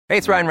Hey,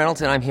 it's Ryan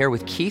Reynolds, and I'm here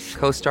with Keith,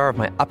 co-star of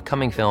my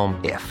upcoming film,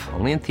 If,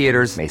 only in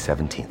theaters May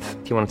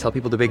 17th. Do you want to tell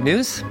people the big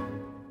news?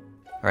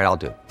 All right, I'll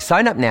do it.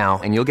 Sign up now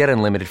and you'll get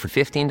unlimited for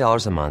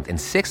 $15 a month and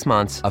 6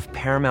 months of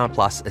Paramount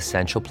Plus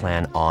Essential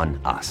Plan on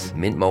us.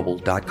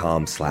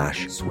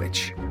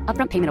 MintMobile.com/switch.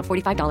 Upfront payment of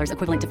 $45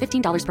 equivalent to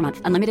 $15 per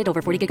month. Unlimited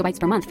over 40 gigabytes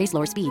per month. Face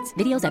lower speeds.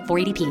 Videos at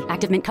 480p.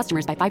 Active Mint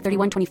customers by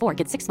 531.24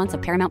 get 6 months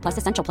of Paramount Plus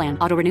Essential Plan.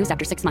 Auto renews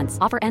after 6 months.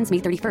 Offer ends May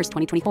 31st,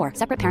 2024.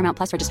 Separate Paramount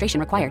Plus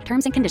registration required.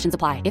 Terms and conditions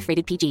apply if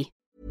rated PG.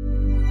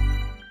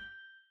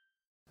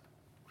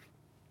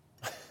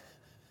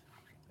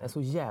 Jag är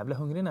så jävla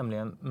hungrig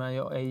nämligen, men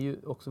jag är ju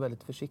också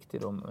väldigt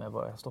försiktig då med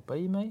vad jag stoppar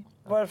i mig.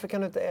 Varför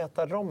kan du inte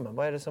äta rommen?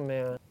 Vad är det som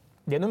är...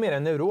 Det är nog mer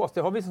en neuros.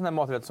 Jag har vissa sådana här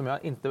maträtter som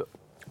jag inte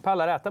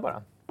pallar äta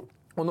bara.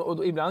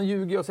 Och ibland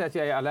ljuger jag och säger att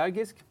jag är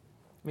allergisk.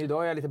 Men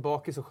idag är jag lite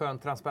bakis och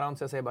skönt transparent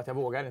så jag säger bara att jag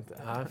vågar inte.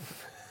 Ja.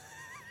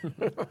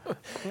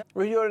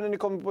 Hur gör du när ni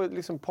kommer på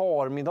liksom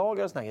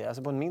parmiddagar och såna grejer?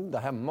 Alltså på en middag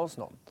hemma hos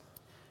någon?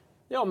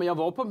 Ja, men jag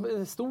var på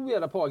en stor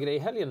jävla pargrej i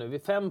helgen nu. Vi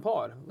 5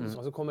 par.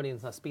 Så kommer det in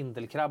såna här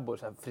spindelkrabbor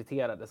så här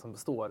friterade som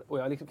står. Och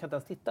jag liksom kan inte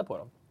ens titta på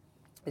dem.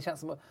 Det känns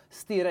som att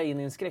stirra in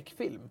i en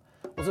skräckfilm.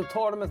 Och så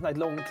tar de en sån här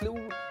lång klo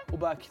och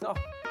bara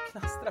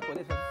knastra på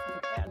det.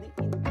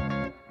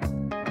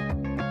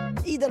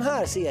 I den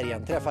här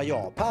serien träffar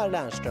jag Per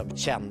Lernström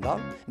kända,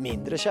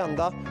 mindre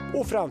kända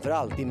och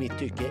framförallt i mitt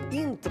tycke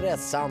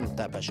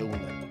intressanta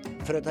personer.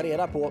 För att ta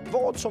reda på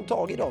vad som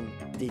tagit dem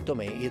dit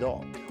de är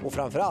idag. Och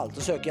framförallt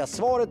så söker jag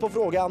svaret på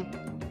frågan: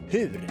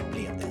 hur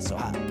blev det så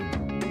här?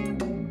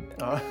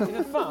 Ja.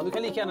 Fan, du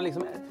kan lika gärna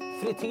liksom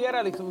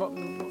fritera liksom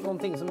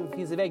någonting som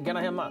finns i väggarna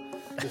hemma.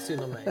 Det är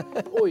synd om mig.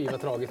 Oj,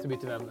 vad tragiskt, du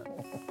byter ämne.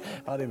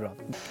 Ja, det är bra.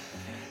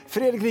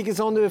 Fredrik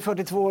Wikingsson, du är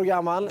 42 år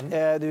gammal, du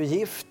är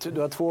gift,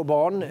 du har 2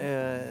 barn,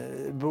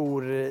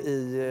 bor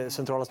i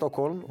centrala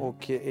Stockholm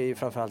och är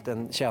framförallt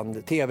en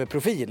känd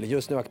tv-profil,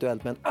 just nu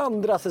aktuellt med en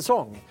andra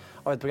säsong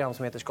av ett program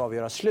som heter Ska vi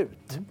göra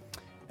slut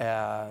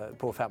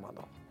på 5:an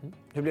då.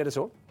 Hur blev det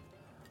så?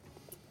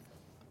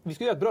 Vi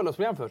skulle göra ett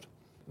bröllopsprogram först.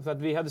 För att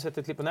vi hade sett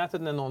ett klipp på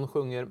nätet när någon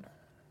sjunger,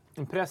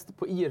 en präst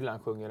på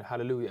Irland sjunger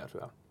Halleluja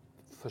tror jag,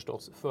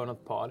 förstås, för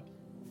något par.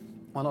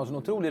 Han har en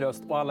otrolig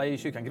röst och alla i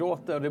kyrkan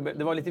gråter. Och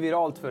det var lite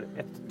viralt för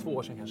 1-2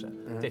 år sedan kanske,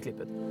 det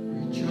klippet.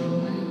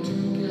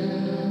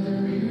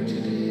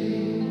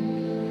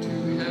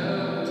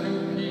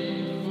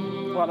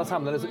 Och alla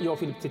samlades, jag och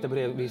Filip tittade på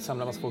det, vi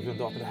samlade massa folk runt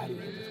datorn. Det här är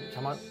ju helt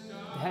otroligt.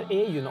 Det här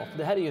är ju något,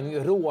 det här är ju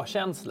en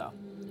råkänsla.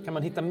 Kan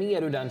man hitta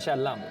mer ur den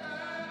källan?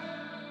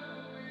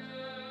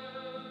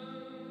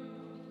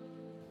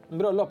 En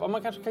bröllop,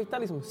 man kanske kan hitta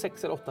liksom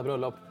 6 eller 8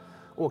 bröllop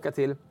och åka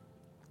till.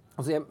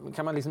 Och så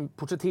kan man liksom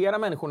porträttera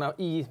människorna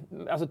i,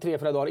 alltså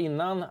 3-4 dagar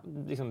innan,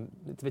 liksom,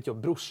 vet jag,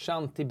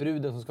 brorsan till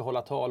bruden som ska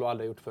hålla tal och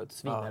aldrig gjort för ett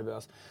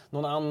svinnervös.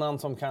 Någon annan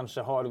som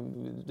kanske har,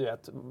 du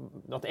vet,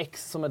 något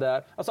ex som är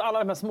där. Alltså alla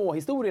de här små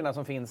historierna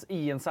som finns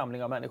i en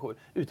samling av människor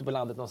ute på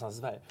landet någonstans i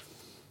Sverige.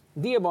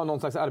 Det var någon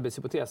slags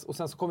arbetshypotes. Och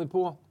sen så kom vi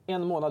på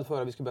 1 månad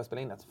före vi skulle börja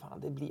spela in att fan,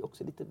 det blir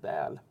också lite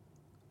väl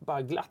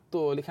bara glatt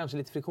och kanske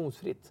lite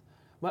friktionsfritt.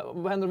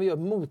 Vad händer om vi gör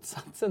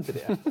motsatsen till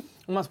det?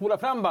 Om man spolar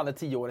fram bandet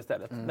 10 år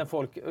istället,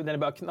 när det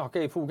börjar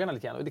knaka i fogarna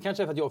lite grann. Och det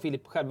kanske är för att jag och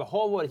Filip själva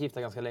har varit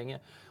gifta ganska länge.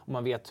 Och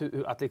man vet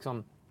att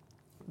liksom,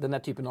 den här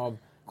typen av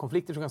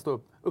konflikter som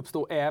kan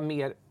uppstå är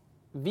mer,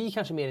 vi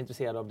kanske är mer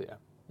intresserade av det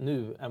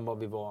nu än vad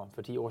vi var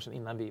för 10 år sedan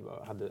innan vi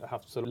hade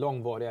haft så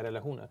långvariga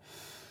relationer.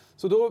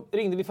 Så då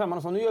ringde vi 5:an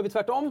och sa, nu gör vi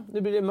tvärtom.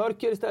 Nu blir det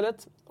mörker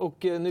istället. Och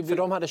nu för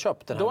de hade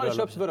köpt den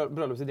här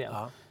bröllopsidén.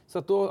 Ja. Så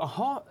att då,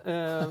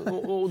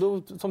 och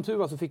då, som tur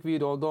var så fick vi ju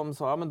då, de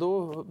sa, ja men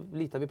då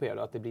litar vi på er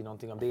då, att det blir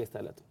någonting av det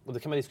istället. Och då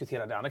kan man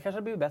diskutera det andra,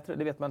 kanske blir bättre,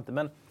 det vet man inte.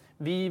 Men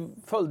vi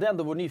följde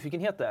ändå vår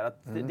nyfikenhet där, att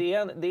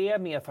det är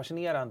mer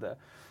fascinerande.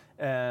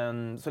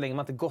 Så länge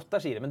man inte gottar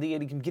sig i det. Men det är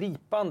liksom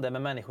gripande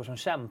med människor som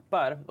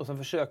kämpar och som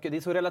försöker, det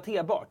är så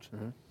relaterbart.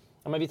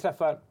 Ja, men vi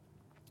träffar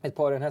ett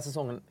par i den här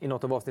säsongen i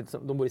något av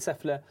avsnittet, de bor i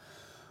Säffle.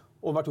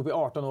 Och varit uppe i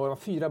 18 år och har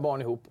 4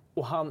 barn ihop.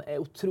 Och han är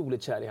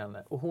otroligt kär i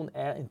henne. Och hon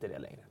är inte det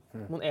längre.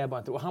 Hon är bara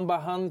inte. Och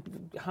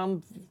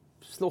han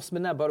slåss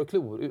med näbbar och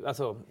klor.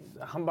 Alltså,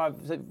 han bara,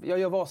 jag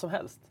gör vad som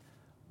helst.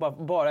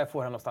 Bara jag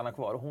får henne att stanna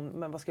kvar. Och hon,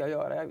 men vad ska jag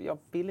göra? Jag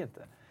vill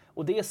inte.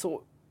 Och det är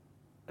så,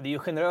 det är ju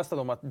generöst av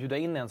dem att bjuda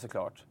in en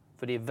såklart.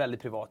 För det är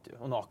väldigt privat ju,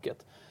 och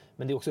naket.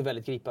 Men det är också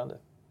väldigt gripande.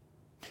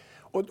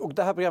 Och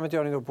det här programmet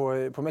gör ni då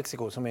på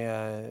Mexiko som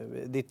är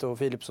ditt och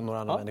Philips och några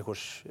andra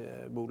människors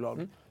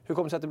bolag. Hur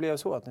kommer det sig att det blev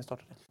så att ni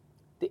startade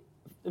det?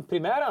 Den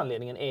primära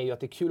anledningen är ju att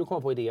det är kul att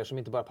komma på idéer som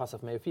inte bara passar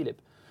för mig och Filip.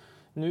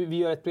 Nu, vi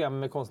gör ett program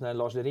med konstnären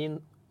Lars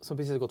Lerin som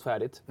precis har gått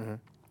färdigt.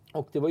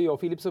 Och det var jag och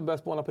Filip som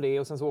började spåna på det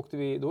och sen så åkte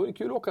vi, då är det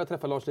kul att åka och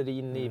träffa Lars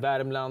Lerin i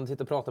Värmland,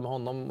 sitta och prata med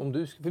honom om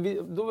du,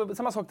 för då,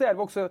 samma sak där, det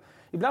var också,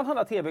 ibland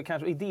handlar tv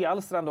kanske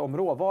idéalstrande om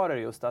råvaror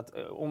just, att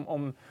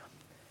om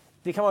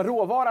det kan vara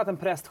råvara att en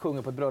präst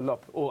sjunger på ett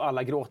bröllop och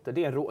alla gråter,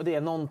 det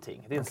är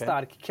någonting, det är en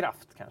stark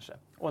kraft kanske.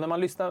 Och när jag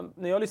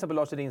lyssnade på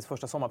Lars Lerins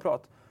första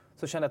sommarprat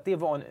så kände jag att det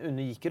var en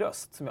unik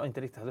röst som jag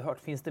inte riktigt hade hört.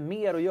 Finns det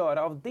mer att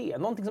göra av det?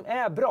 Någonting som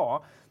är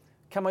bra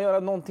kan man göra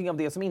någonting av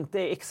det som inte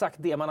är exakt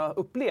det man har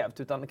upplevt,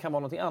 utan det kan vara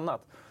någonting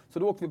annat. Så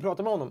då åkte vi och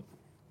pratade med honom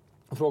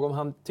och frågade om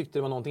han tyckte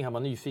det var någonting han var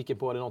nyfiken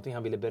på eller någonting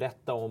han ville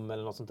berätta om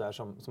eller något sånt där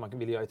som man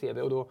ville göra i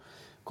tv. Och då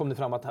kom det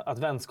fram att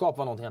vänskap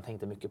var någonting han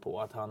tänkte mycket på.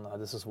 Att han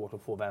hade så svårt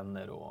att få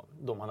vänner och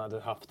de han hade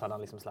haft hade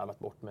han liksom slarvat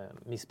bort med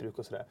missbruk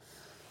och sådär.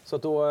 Så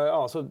att då,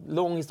 ja, så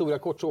lång historia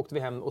kort, så åkte vi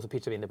hem och så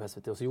pitchade vi in det på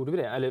SVT och så gjorde vi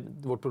det. Eller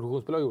vårt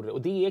produktionsbolag gjorde det.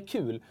 Och det är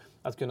kul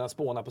att kunna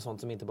spåna på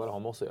sånt som inte bara har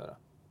med oss att göra.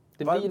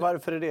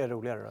 Varför är det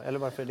roligare då? Eller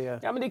varför är det...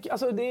 Ja, men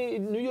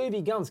nu gör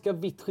vi ganska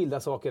vitt skilda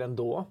saker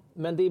ändå.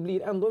 Men det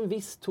blir ändå en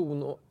viss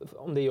ton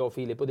om det är jag och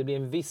Filip. Och det blir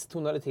en viss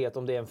tonalitet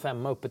om det är en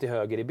 5 uppe till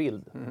höger i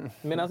bild.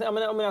 Men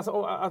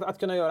alltså, att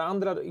kunna göra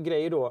andra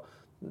grejer då.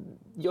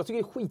 Jag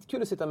tycker det är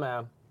skitkul att sitta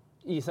med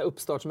i så här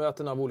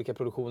uppstartsmöten av olika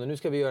produktioner. Nu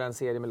ska vi göra en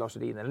serie med Lars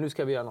Hedin, eller nu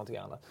ska vi göra någonting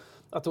annat.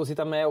 Att då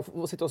sitta med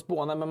och sitta och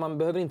spåna, men man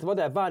behöver inte vara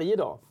där varje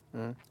dag.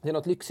 Det är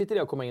något lyxigt i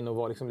det att komma in och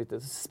vara liksom lite,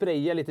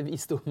 spraya lite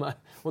visdomar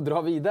och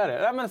dra vidare.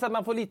 Ja, men så att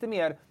man får lite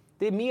mer,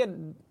 det är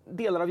mer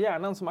delar av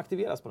hjärnan som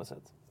aktiveras på något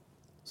sätt.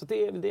 Så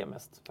det är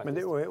mest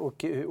faktiskt. Men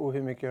och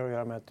hur mycket har att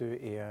göra med att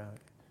du är,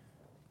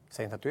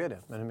 säg inte att du är det,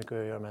 men hur mycket har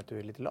att göra med att du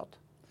är lite lat?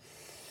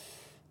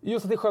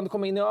 Just att det är skönt att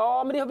komma in.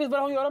 Ja, men vet vad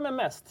det har att göra med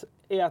mest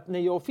är att när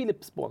jag och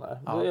Filip spånar,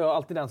 då är jag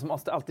alltid den som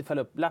måste alltid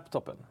fälla upp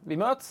laptopen. Vi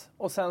möts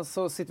och sen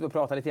så sitter vi och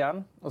pratar lite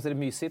grann och så är det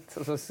mysigt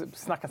och så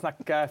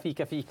snacka,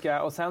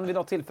 fika och sen vid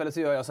något tillfälle så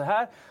gör jag så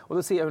här och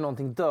då ser jag hur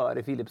någonting dör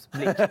i Filips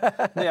blick.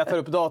 När jag tar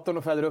upp datorn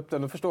och fäller upp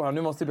den och förstår han,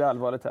 nu måste det bli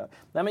allvarligt här.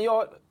 Nej, men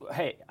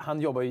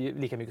han jobbar ju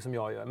lika mycket som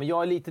jag gör, men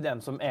jag är lite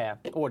den som är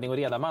ordning och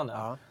reda mannen.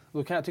 Ja.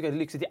 Då kan jag tycka att det är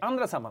lyxigt i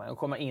andra sammanhang att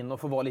komma in och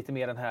få vara lite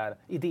mer den här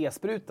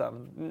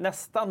idésprutan.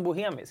 Nästan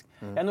bohemisk.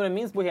 Jag är nog den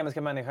minst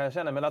bohemiska människa jag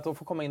känner, men att då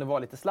få komma in och vara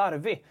lite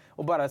slarvig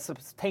och bara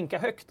tänka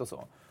högt och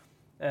så.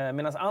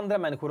 Medan andra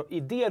människor i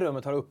det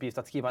rummet har uppgift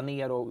att skriva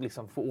ner och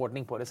liksom få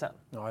ordning på det sen.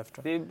 Ja, jag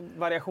förstår. Det är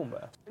variation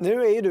bara.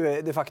 Nu är ju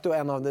du de facto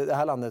en av det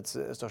här landets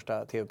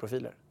största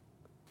tv-profiler.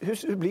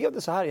 Hur blev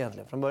det så här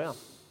egentligen från början?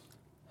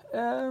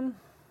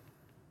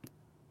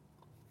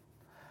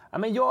 Ja,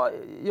 men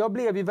jag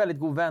blev ju väldigt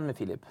god vän med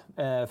Filip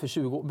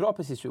för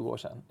precis 20 år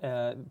sedan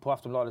på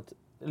Aftonbladet.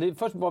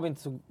 Först var vi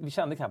inte så, vi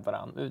kände knappt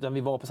varandra, utan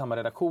vi var på samma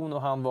redaktion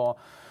och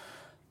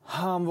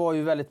han var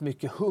ju väldigt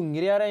mycket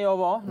hungrigare än jag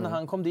var när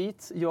han kom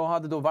dit. Jag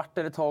hade då varit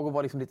där ett tag och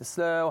var liksom lite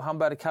slö och han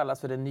började kallas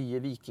för den nya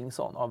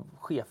Wikingsson av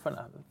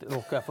cheferna.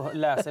 Råkade jag få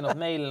läsa i något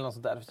mejl eller något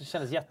sånt där. Det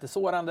kändes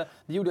jättesårande.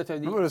 Det gjorde att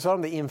jag... Men var det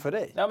sårande inför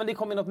dig? Ja, men det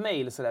kom i något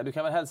mejl sådär. Du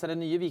kan väl hälsa den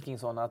nya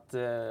Wikingsson att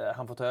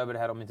han får ta över det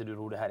här om inte du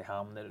ror det här i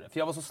hamn. För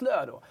jag var så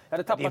slö då. Jag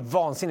hade tappat... Det är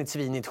vansinnigt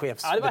svinigt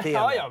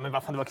chefsbeteende. Ja, men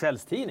vad fan, det var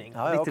kvällstidning.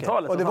 Ja, 90-talet.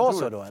 Okay. Och det var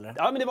så då, eller?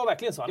 Ja, men det var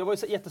verkligen så. Jag var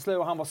ju jätteslö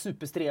och han var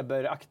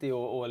superstreberaktig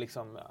och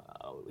liksom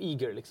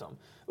eager liksom.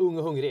 Ung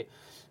och hungrig.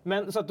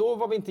 Men så att då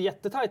var vi inte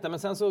jättetajta, men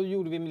sen så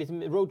gjorde vi en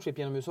liten roadtrip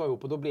genom USA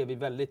ihop och då blev vi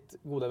väldigt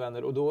goda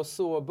vänner och då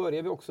så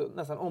började vi också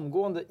nästan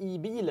omgående i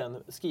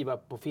bilen skriva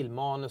på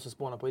filmmanus och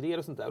spåna på idéer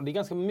och sånt där. Och det är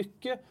ganska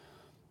mycket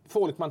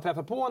folk man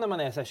träffar på när man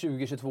är så här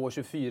 20, 22,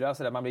 24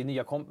 så där, man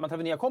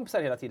träffar nya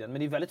kompisar hela tiden, men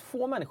det är väldigt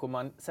få människor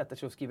man sätter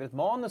sig och skriver ett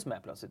manus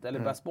med plötsligt eller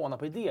börjar spåna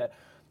på idéer.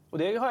 Och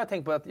det har jag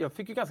tänkt på att jag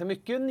fick ju ganska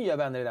mycket nya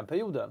vänner i den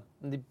perioden.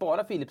 Det är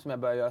bara Filip som jag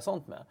började göra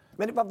sånt med.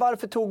 Men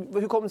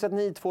hur kom det sig att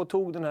ni två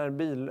tog den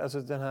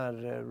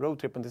här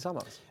roadtrippen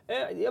tillsammans?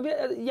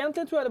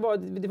 Egentligen tror jag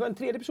det var en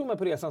tredje person med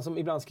på resan som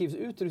ibland skrivs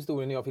ut ur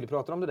historien när jag och Filip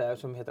pratar om det där,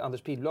 som heter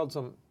Anders Pilblad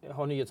som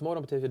har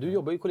Nyhetsmorgon på TV. Du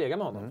jobbar ju kollega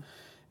med honom.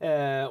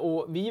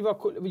 Och vi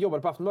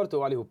jobbade på Aftonbladet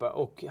då allihopa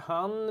och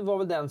han var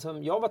väl den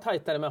som, jag var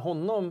tajtare med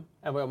honom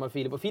än vad jag med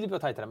Filip och Filip var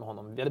tajtare med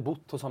honom. Vi hade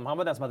bott hos honom, han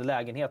var den som hade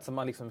lägenhet som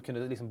man liksom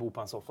kunde liksom bo på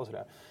hans soffa och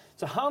sådär.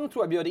 Så han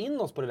tror jag bjöd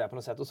in oss på det där på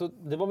något sätt och så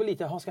det var väl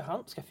lite,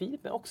 ska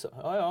Filip med också?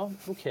 Ja,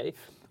 okej.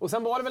 Och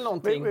sen var det väl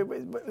någonting...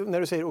 När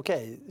du säger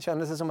okej,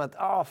 kändes det som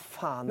att,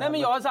 fan... Nej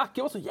men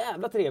Acke var så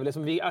jävla trevlig,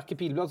 som Acke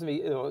Pilblad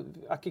som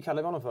Acke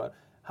kallade honom för.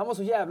 Han var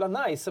så jävla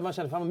nice så man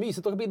kände, fan vad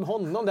mysigt att åka bil med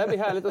honom, det här blir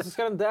härligt. Och så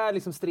ska den där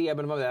liksom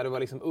streben vara där och vara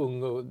liksom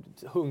ung och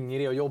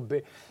hungrig och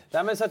jobbig.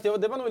 Nej, men så att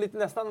det var nog lite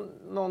nästan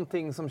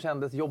någonting som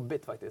kändes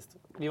jobbigt faktiskt.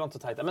 Vi var inte så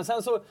tajta. Men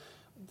sen så,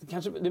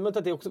 kanske, det mötte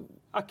att det också,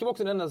 Acke var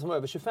också den enda som var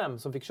över 25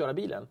 som fick köra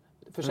bilen.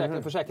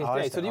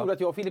 Försäkringsgrej. Så det gjorde att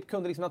jag och Filip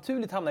kunde liksom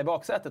naturligt hamna i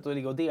baksätet och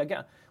ligga och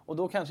dega. Och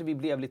då kanske vi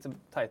blev lite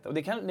tajta. Och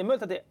det är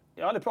möjligt att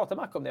jag aldrig pratat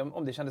med Acke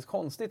om det kändes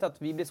konstigt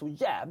att vi blev så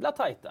jävla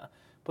tajta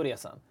på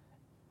resan.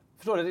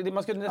 Förstår du?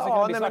 Man skulle nästan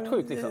kunna bli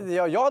svartsjuk liksom.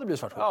 Ja, jag hade blivit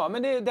svartsjuk. Ja,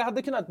 men det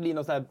hade kunnat bli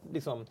något sån här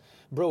liksom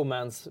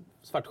bromance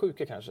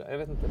svartsjuka kanske. Jag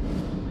vet inte.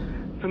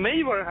 För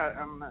mig var det här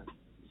en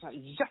så här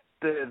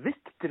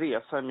jätteviktig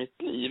resa i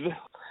mitt liv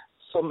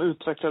som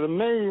utvecklade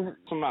mig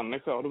som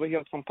människa. Och det var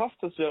helt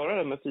fantastiskt att göra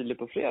det med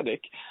Filip och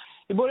Fredrik.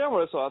 I början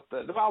var det så att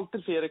det var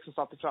alltid Fredrik som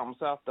satt i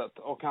framsätet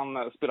och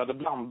han spelade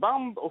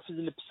blandband och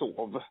Filip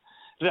sov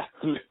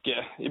rätt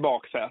mycket i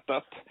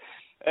baksätet.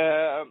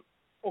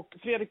 Och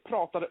Fredrik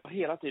pratade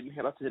hela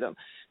tiden.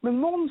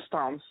 Men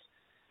någonstans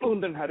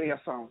under den här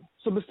resan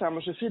så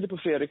bestämmer sig Filip och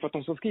Fredrik för att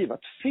de ska skriva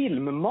ett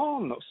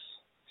filmmanus.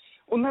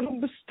 Och när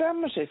de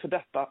bestämmer sig för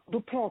detta,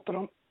 då pratar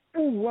de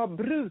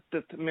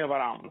oavbrutet med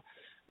varann.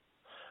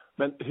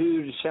 Men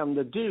hur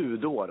kände du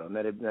då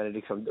när det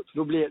liksom,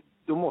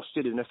 då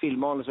måste du, när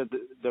filmmanuset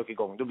dök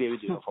igång, då blev ju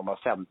du någon form av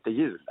femte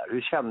hjul där.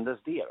 Hur kändes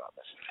det då,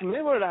 Anders? För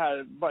mig var det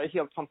här bara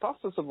helt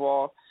fantastiskt att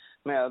vara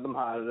med de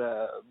här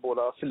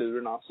båda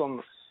filurerna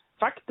som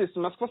faktiskt,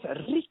 om jag ska säga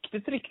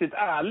riktigt, riktigt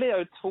ärliga,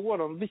 är två av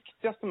de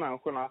viktigaste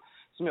människorna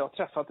som jag har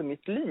träffat i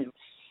mitt liv.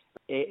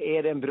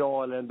 Är det en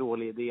bra eller en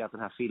dålig idé att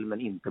den här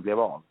filmen inte blev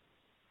av?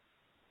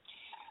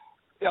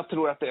 Jag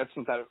tror att det är ett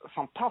sånt där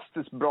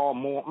fantastiskt bra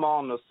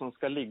manus som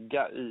ska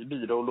ligga i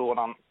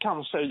byrålådan.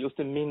 Kanske just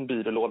i min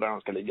byrålåda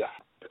den ska ligga.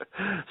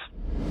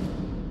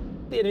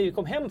 När vi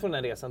kom hem från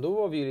den här resan, då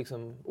var vi ju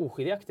liksom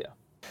oskiljaktiga.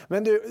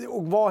 Men du,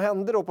 och vad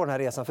hände då på den här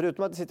resan?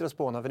 Förutom att du sitter och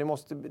spånar,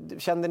 för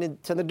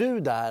kände du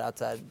där att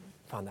så här,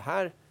 fan det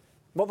här...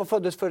 Vad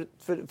föddes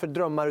för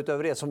drömmar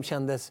utöver det som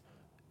kändes,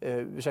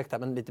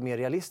 men lite mer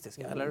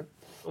realistiska, eller?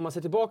 Om man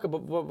ser tillbaka på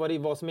vad det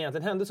var som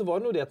egentligen hände, så var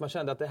det nog det att man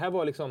kände att det här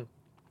var liksom...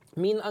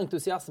 Min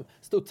entusiasm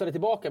studsade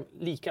tillbaka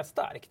lika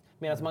starkt.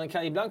 Medan man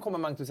kan ibland komma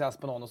med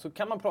entusiasm på någon och så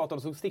kan man prata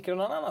och så sticker det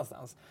någon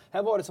annanstans.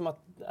 Här var det som att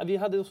vi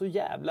hade så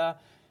jävla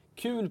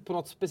kul på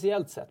något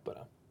speciellt sätt bara.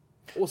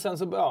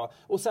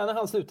 Och sen när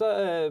han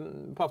slutade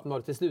på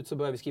Aftonbladet till slut så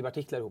började vi skriva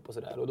artiklar ihop och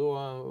sådär. Och då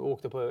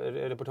åkte på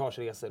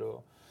reportageresor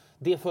och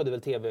det födde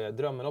väl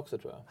tv-drömmen också,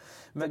 tror jag.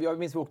 Men jag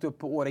minns vi åkte upp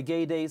på Åre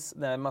Gay Days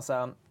när en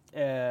massa...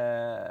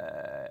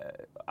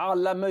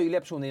 alla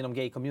möjliga personer inom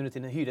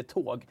gay-communityn hyrde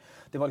tåg.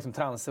 Det var liksom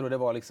transer och det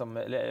var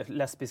liksom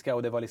lesbiska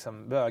och det var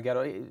liksom bögar.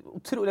 Och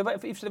det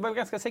var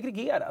ganska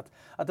segregerat.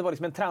 Att det var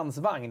liksom en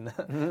transvagn.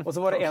 Och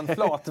så var det en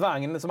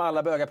flatvagn som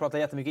alla bögar pratade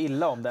jättemycket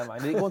illa om. Den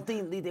vagnen. Det går inte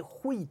in, det är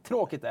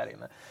skittråkigt där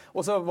inne.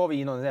 Och så var vi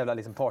i någon jävla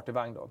liksom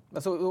partyvagn då.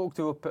 Men så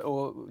åkte vi upp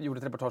och gjorde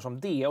ett reportage om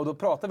det. Och då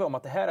pratade vi om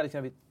att det här är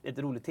liksom ett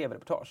roligt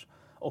tv-reportage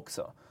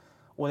också.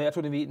 Och jag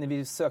tror när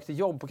vi sökte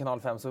jobb på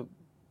Kanal 5 så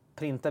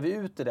printar vi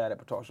ut det där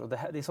reportaget. Och det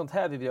är sånt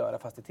här vi vill göra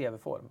fast i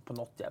tv-form på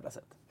något jävla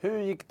sätt. Hur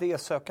gick det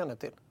sökandet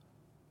till?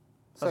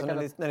 Alltså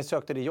när ni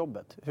sökte det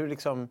jobbet? Hur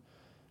liksom...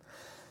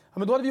 Ja,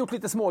 men då hade vi gjort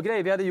lite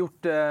smågrejer. Vi hade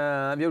gjort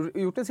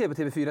en serie på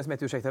TV4 som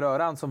heter Ursäkta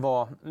röran som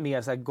var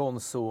mer så här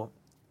gonzo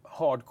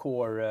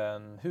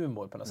hardcore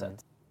humor på något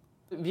sätt.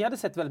 Vi hade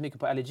sett väldigt mycket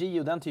på LG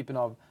och den typen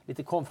av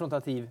lite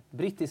konfrontativ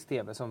brittisk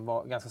tv som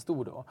var ganska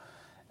stor då.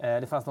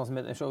 Det fanns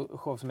en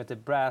show som heter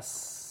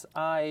Brass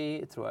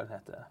Eye, tror jag den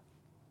hette.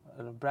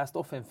 Brassed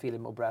off en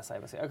film och Brass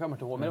Eye, jag kommer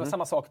inte ihåg, men det var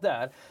samma sak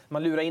där.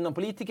 Man lurar in någon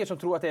politiker som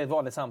tror att det är ett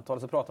vanligt samtal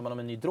och så pratar man om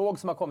en ny drog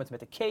som har kommit som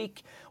heter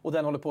Cake och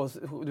den håller på,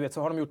 du vet,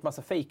 så har de gjort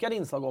massa fejkade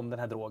inslag om den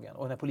här drogen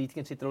och den här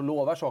politikern sitter och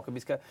lovar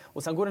saker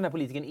och sen går den här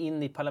politikern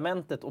in i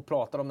parlamentet och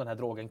pratar om den här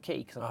drogen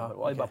Cake som kommer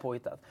och är bara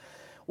påhittat.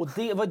 Och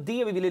det var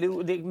det vi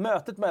ville, det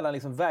mötet mellan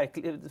liksom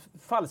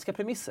falska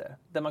premisser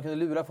där man kunde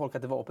lura folk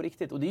att det var på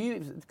riktigt. Och det är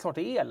ju klart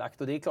det är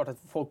elakt och det är klart att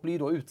folk blir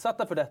då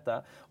utsatta för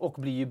detta och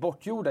blir ju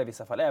bortgjorda i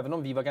vissa fall. Även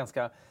om vi var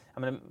ganska,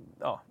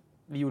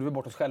 vi gjorde väl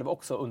bort oss själva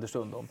också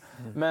understundom.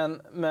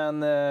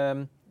 Men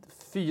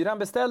Fyran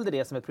beställde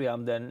det som ett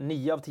program där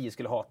 9 av 10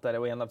 skulle hata det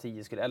och 1 av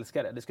 10 skulle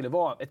älska det. Det skulle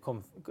vara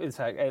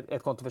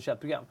ett kontroversiellt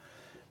program.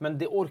 Men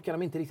det orkade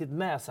de inte riktigt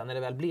med sen när det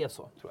väl blev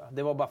så, tror jag.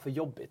 Det var bara för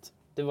jobbigt.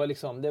 Det var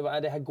liksom,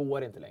 det här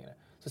går inte längre.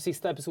 Så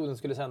sista episoden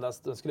skulle sändas,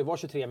 den skulle vara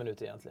 23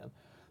 minuter egentligen.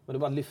 Men då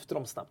bara lyfte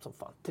de snabbt som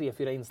fan.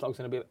 3-4 inslag.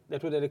 Så det blev,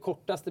 jag tror det är det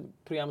kortaste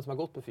programmet som har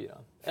gått på 4.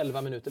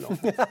 11 minuter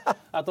långt.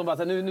 Att de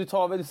bara, nu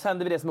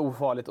sänder vi det som är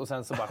ofarligt och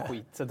sen så bara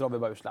skit. Så drar vi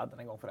bara ur sladden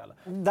en gång för alla.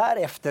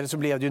 Därefter så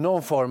blev det ju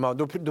någon form av,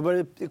 då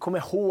började jag komma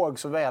ihåg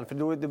så väl. För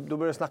då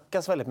började det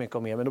snackas väldigt mycket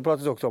om er. Men då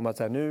pratades det också om att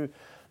så här, nu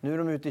är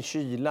de ute i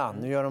kylan.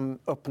 Nu gör de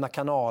öppna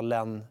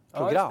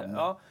kanalen-program.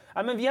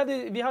 Ja, men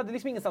vi hade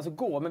liksom ingenstans att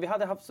gå, men vi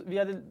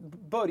hade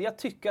börjat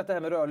tycka att det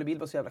här med rörlig bild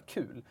var så jävla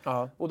kul.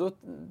 Och då,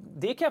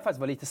 det kan jag faktiskt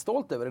vara lite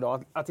stolt över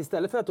idag. Att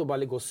istället för att då bara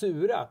ligga och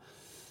sura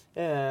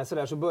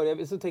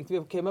så tänkte vi,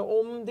 okej, men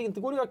om det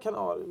inte går att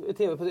göra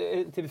TV på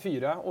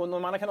TV4 och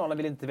de andra kanalerna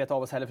ville inte veta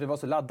av oss heller för det var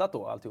så laddat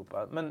då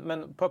alltihopa.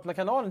 Men på öppna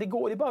kanalen,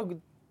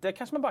 det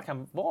kanske man bara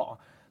kan vara.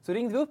 Så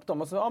ringde vi upp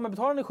dem och så men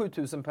betalar ni 7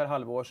 000 per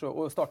halvår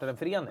och startar en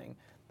förening.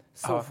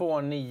 Så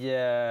får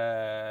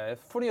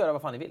ni göra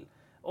vad fan ni vill.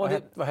 Och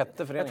vad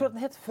hette föreningen? Jag tror att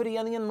den hette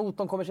Föreningen mot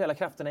de kommersiella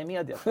krafterna i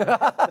media.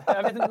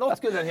 Jag vet inte, något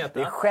skulle den heta.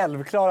 Det är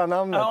självklara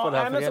namnet på den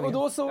här föreningen. Och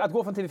då att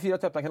gå från TV4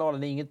 till öppna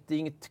kanalen är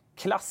inget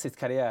klassiskt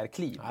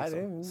karriärkliv.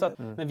 Liksom.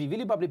 Men vi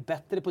ville ju bara bli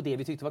bättre på det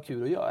vi tyckte var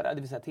kul att göra,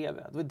 det vill säga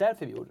TV. Det var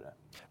därför vi gjorde det.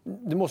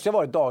 Det måste ju ha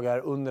varit dagar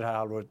under det här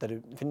halvåret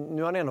där för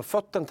nu har ni ändå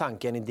fått en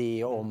tanke, en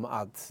idé om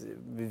att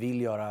vi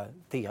vill göra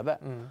TV.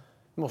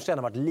 Det måste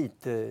ändå ha varit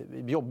lite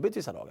jobbigt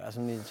vissa dagar. Alltså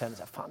ni kände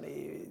så här, fan,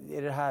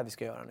 är det här vi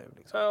ska göra nu?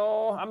 Liksom?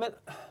 Ja, men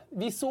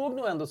vi såg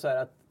nog ändå så här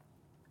att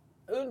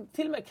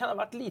till och med kan ha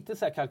varit lite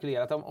så här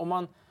kalkylerat.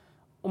 Om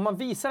man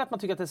visar att man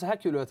tycker att det är så här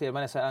kul att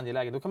man är så här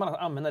angelägen, då kan man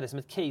använda det som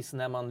ett case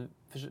när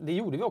det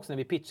gjorde vi också när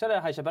vi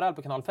pitchade High Chaparral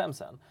på Kanal 5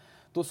 sen.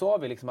 Då sa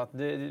vi liksom att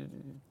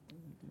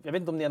jag vet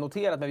inte om ni har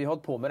noterat, men vi har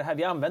hållit på med det här.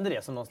 Vi använder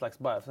det som någon slags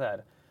bara så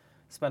här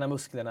spänna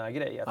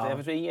musklerna-grej. Jag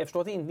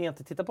förstår att ni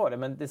inte tittar på det,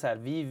 men det är så här,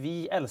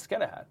 vi älskar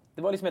det här.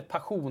 Det var liksom ett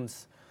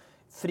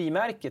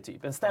passionsfrimärke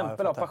typ, en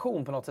stämpel av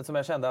passion på något sätt som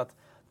jag kände att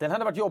Den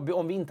hade varit jobbig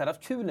om vi inte hade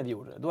haft kul när vi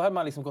gjorde det. Då hade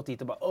man liksom gått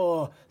dit och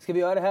bara, ska vi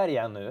göra det här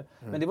igen nu?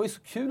 Men det var ju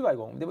så kul varje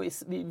gång. Det var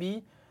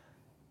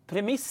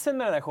premissen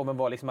med den här showen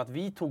var liksom att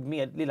vi tog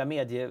lilla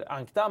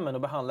medieankdammen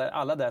och behandlade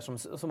alla där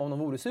som om de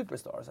vore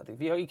superstars.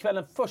 Vi har ikväll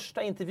den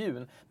första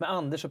intervjun med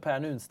Anders och Per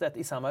Nunstedt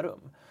i samma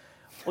rum.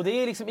 Och det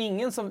är liksom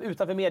ingen som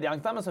utanför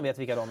medieankdammen som vet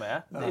vilka de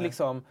är. Det är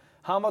liksom,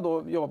 han var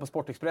då jobbade på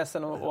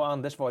Sportexpressen och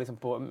Anders var liksom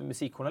på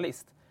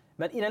musikjournalist.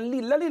 Men i den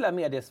lilla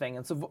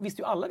mediesvängen så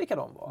visste ju alla vilka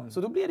de var.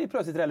 Så då blev det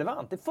plötsligt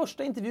relevant. Det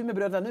första intervjun med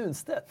bröderna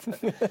Nunstedt.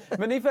 Men det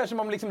är ungefär som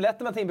om liksom lätt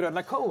man till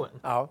bröderna Coen.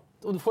 Ja.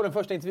 Och du får den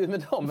första intervjun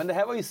med dem. Men det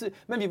här var ju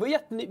men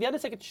vi hade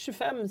säkert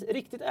 25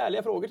 riktigt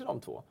ärliga frågor till de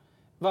två.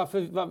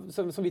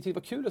 Som vi tyckte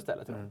var kul att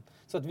ställa till dem.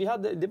 Så att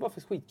det var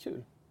för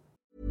skitkul.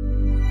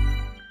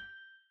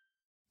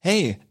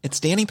 Hey,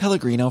 it's Danny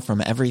Pellegrino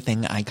from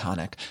Everything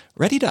Iconic.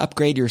 Ready to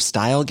upgrade your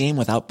style game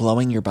without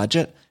blowing your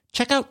budget?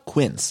 Check out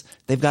Quince.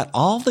 They've got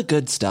all the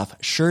good stuff,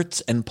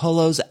 shirts and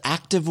polos,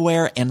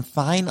 activewear, and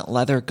fine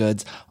leather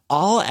goods,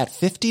 all at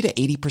 50 to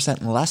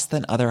 80% less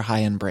than other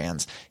high-end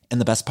brands. And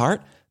the best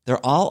part?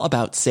 They're all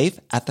about safe,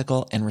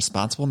 ethical, and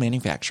responsible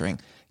manufacturing.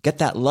 Get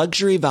that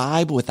luxury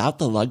vibe without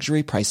the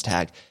luxury price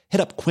tag.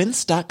 Hit up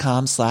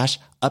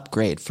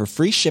quince.com/upgrade for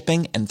free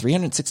shipping and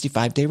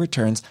 365-day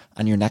returns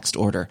on your next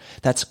order.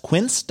 That's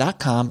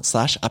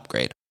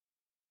quince.com/upgrade.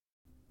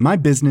 My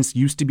business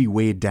used to be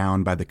weighed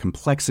down by the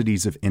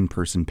complexities of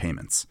in-person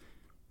payments.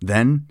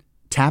 Then,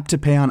 Tap to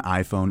Pay on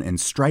iPhone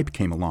and Stripe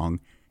came along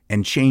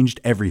and changed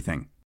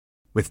everything.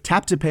 With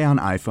Tap to Pay on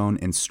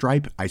iPhone and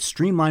Stripe, I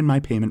streamlined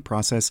my payment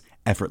process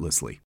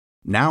effortlessly.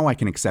 Now I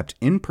can accept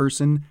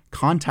in-person,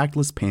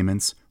 contactless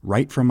payments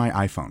right from my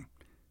iPhone.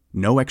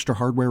 No extra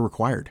hardware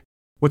required.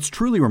 What's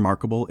truly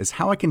remarkable is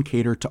how I can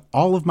cater to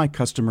all of my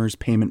customers'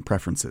 payment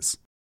preferences.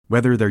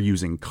 Whether they're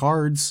using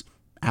cards,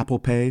 Apple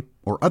Pay,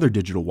 or other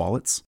digital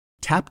wallets,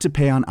 Tap to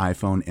Pay on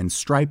iPhone and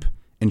Stripe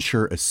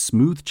ensure a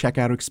smooth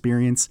checkout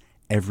experience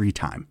every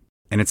time.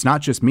 And it's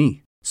not just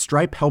me.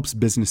 Stripe helps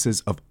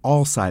businesses of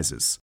all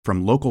sizes,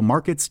 from local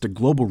markets to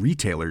global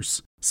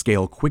retailers,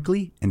 scale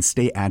quickly and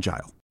stay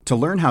agile. To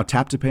learn how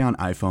Tap to Pay on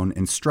iPhone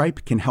and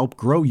Stripe can help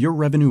grow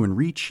your revenue and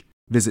reach,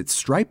 visit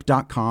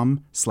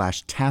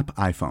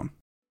stripe.com/tapiphone.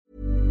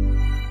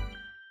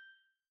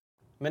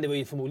 Men det var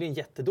ju förmodligen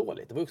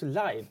jättedåligt. Det var ju också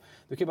live.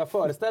 Du kan ju bara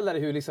föreställa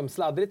dig hur liksom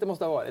sladdrigt det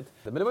måste ha varit.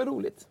 Men det var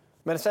roligt.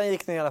 Men sen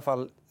gick ni i alla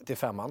fall till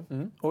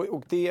 5:an.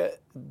 Och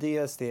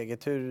det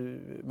steget,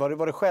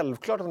 var det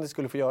självklart att ni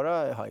skulle få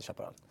göra High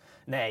Chaparral?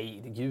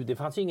 Nej, gud, det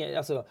fanns ju inget.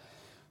 Alltså,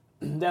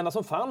 det enda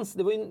som fanns,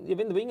 det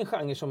var ingen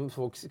genre som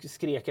folk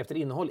skrek efter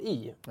innehåll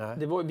i.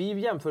 Vi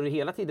jämförde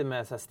hela tiden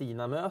med så här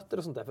Stina-möter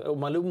och sånt där. Och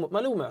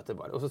Malou-möter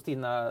var det. Och så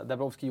Stina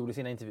Dabrowski gjorde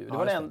sina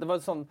intervjuer. Det var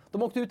sånt,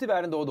 de åkte ut i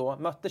världen då och då,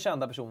 mötte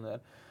kända personer.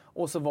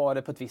 Och så var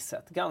det på ett visst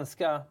sätt.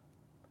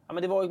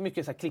 Men det var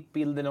mycket så här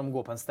klippbilder när de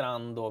går på en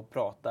strand och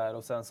pratar.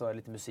 Och sen så är det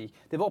lite musik.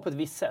 Det var på ett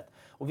visst sätt.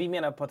 Och vi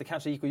menar på att det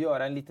kanske gick att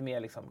göra en lite mer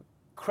liksom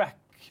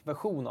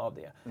crack-version av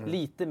det.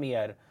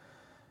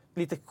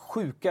 Lite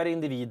sjukare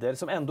individer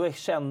som ändå är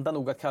kända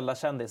nog att kalla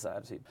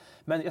kändisar. Typ.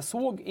 Men jag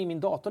såg i min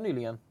dator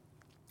nyligen,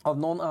 av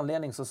någon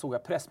anledning så såg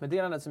jag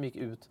pressmeddelandet som gick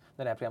ut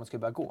när det här programmet skulle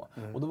börja gå.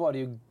 Och då var det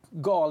ju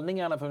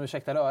galningarna för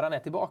ursäkta röran är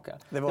tillbaka.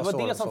 Det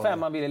var det som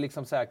 5:an ville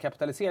liksom så här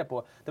kapitalisera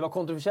på. Det var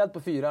kontroversiellt på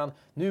 4:an.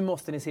 Nu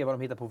måste ni se vad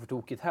de hittar på för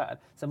tokigt här.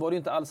 Sen var det ju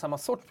inte alls samma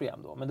sorts program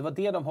då. Men det var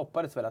det de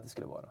hoppades väl att det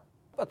skulle vara.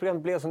 Att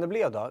programmet blev som det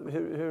blev då?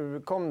 Hur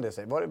kom det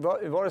sig?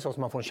 Var det så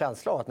som man får en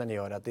känsla av att när ni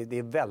gör det? Att det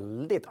är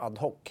väldigt ad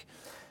hoc?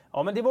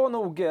 Ja, men det var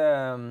nog...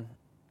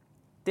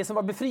 det som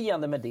var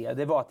befriande med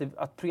det var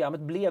att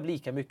programmet blev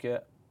lika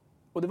mycket...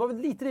 Och det var väl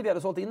lite det vi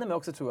hade sålt inne med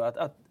också, tror jag.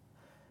 Att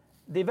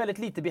det är väldigt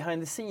lite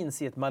behind the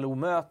scenes i ett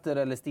Malou-möter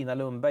eller Stina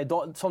Lundberg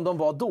som de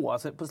var då,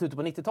 alltså på slutet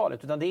på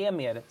 90-talet. Utan det är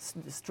mer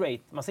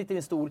straight. Man sitter i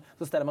en stol,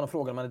 så ställer man en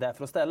fråga man är där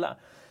för att ställa.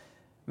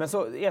 Men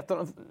så en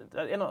av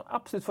de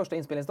absolut första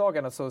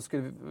inspelningsdagarna så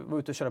skulle vi vara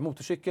ute och köra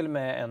motorcykel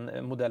med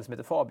en modell som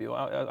heter Fabio,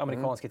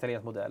 amerikansk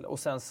italiensk modell. Och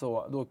sen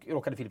så då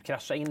råkade Filip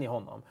krascha in i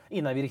honom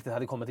innan vi riktigt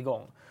hade kommit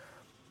igång.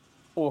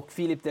 Och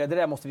Filip, det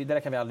där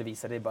kan vi aldrig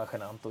visa, det är bara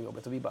genant och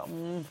jobbigt. Och vi bara,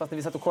 fast när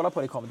vi satt och kollade på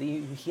det i kameran, det är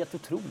ju helt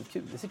otroligt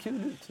kul. Det ser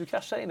kul ut, du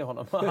kraschar in i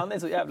honom. Han är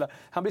så jävla,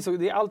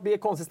 allt blir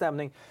konstig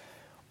stämning.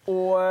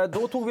 Och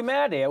då tog vi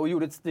med det och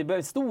gjorde det blev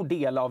en stor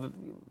del av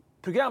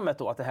programmet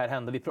då, att det här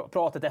hände. Vi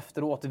pratade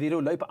efteråt och vi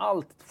rullade ju på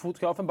allt.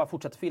 Fotografen bara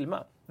fortsatte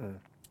filma.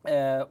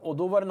 Och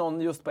då var det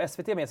någon just på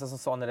SVT med sig som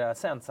sa när det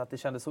sänds att det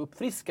kändes så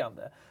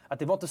uppfriskande. Att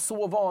det var inte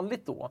så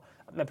vanligt då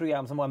med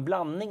program som var en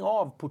blandning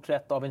av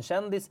porträtt av en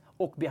kändis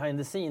och behind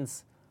the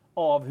scenes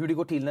av hur det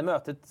går till när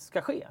mötet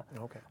ska ske.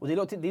 Okay. Och det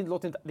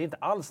är inte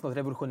alls något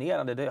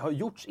revolutionerande. Det har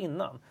gjorts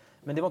innan.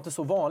 Men det var inte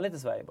så vanligt i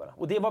Sverige bara.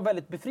 Och det var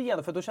väldigt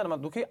befriande, för då känner man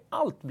att då kan ju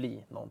allt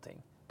bli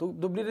någonting.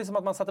 Då blir det som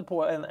att man satte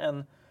på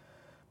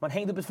man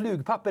hängde upp ett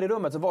flugpapper i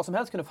rummet så vad som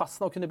helst kunde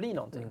fastna och kunde bli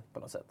någonting på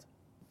något sätt.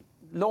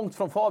 Långt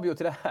från Fabio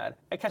till det här.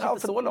 Kanske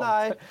inte så långt.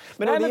 Nej.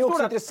 Men det är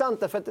också intressant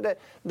för att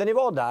när ni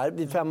var där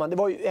vid 5:an, det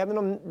var ju, även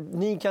om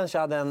ni kanske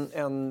hade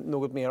en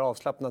något mer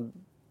avslappnad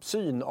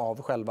syn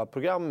av själva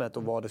programmet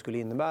och vad det skulle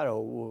innebära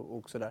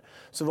och sådär,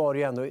 så var det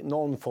ju ändå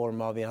någon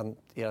form av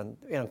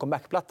er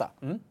comebackplatta.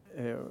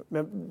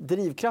 Men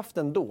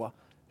drivkraften då,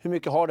 hur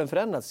mycket har den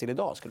förändrats till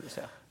idag skulle du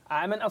säga?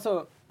 Nej, men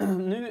alltså,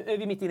 nu är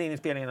vi mitt inne i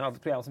inspelningen av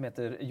ett program som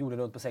heter Jorden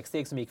runt på 6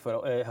 steg som gick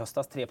för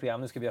höstas, 3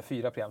 program. Nu ska vi ha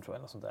 4 program tror jag.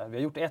 Eller sånt där. Vi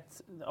har gjort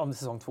 1 om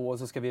säsong 2 och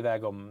så ska vi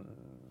iväg om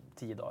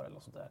 10 dagar eller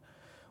sånt där.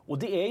 Och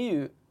det är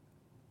ju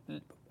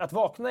att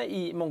vakna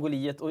i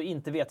Mongoliet och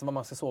inte veta var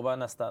man ska sova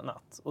nästa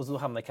natt. Och så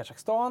hamna i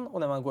Kazakstan och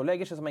när man går och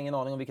lägger sig så har man ingen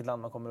aning om vilket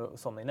land man kommer att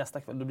somna i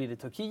nästa kväll. Då blir det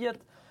Turkiet.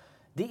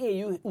 Det är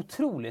ju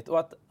otroligt. Och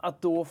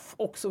att då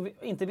också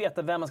inte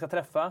veta vem man ska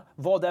träffa,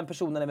 vad den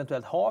personen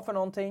eventuellt har för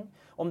någonting.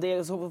 Om det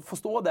är så får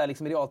stå där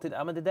liksom i realtid,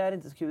 men det där är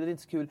inte så kul, det är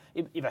inte så kul.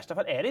 I värsta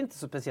fall är det inte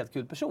så speciellt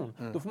kul person.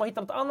 Då får man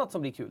hitta något annat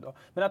som blir kul då.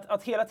 Men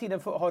att hela tiden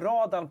få ha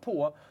radarn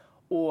på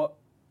och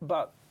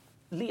bara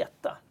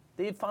leta.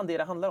 Det är fan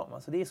det handlar om.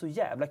 Alltså, det är så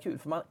jävla kul.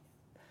 För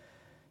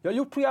jag har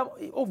gjort program,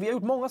 och vi har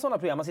gjort många sådana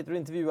program. Man sitter och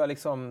intervjuar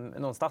liksom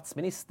någon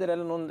statsminister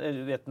eller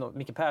någon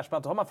Micke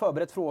Persbrandt. Då har man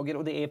förberett frågor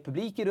och det är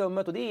publik i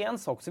rummet och det är en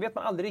sak. Så vet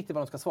man aldrig riktigt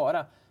vad de ska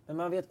svara. Men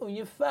man vet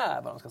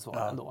ungefär vad de ska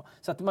svara ändå.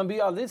 Så att man blir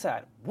ju aldrig så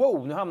här,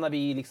 wow, nu hamnar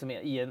vi liksom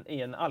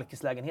i en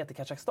alkislägenhet i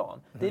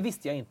Kazakstan. Det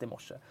visste jag inte i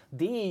morse.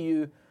 Det är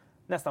ju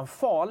nästan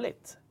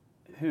farligt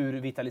hur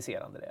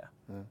vitaliserande det är.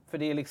 För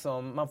det är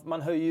liksom,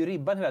 man höjer ju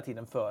ribban hela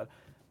tiden för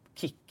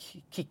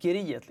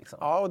kickeriet liksom.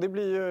 Ja, och det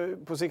blir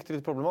ju på sikt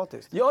lite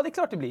problematiskt. Ja, det är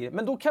klart det blir.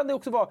 Men då kan det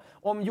också vara,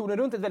 om jorden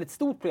runt är ett väldigt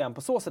stort program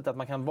på så sätt att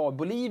man kan vara i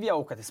Bolivia,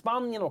 åka till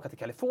Spanien, åka till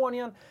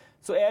Kalifornien,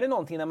 så är det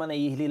någonting när man är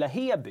i lilla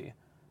Heby,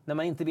 när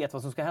man inte vet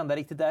vad som ska hända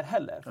riktigt där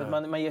heller. För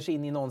att man ger sig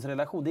in i någons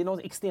relation. Det är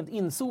något extremt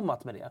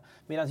inzoomat med det.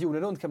 Medan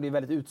jorden runt kan bli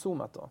väldigt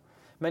utzoomat då.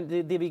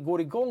 Men det vi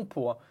går igång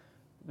på,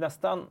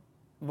 nästan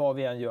vad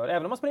vi än gör,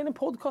 även om man spelar in en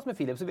podcast med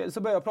Filip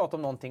så börjar jag prata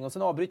om någonting och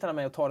sen avbryter han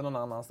mig och tar det någon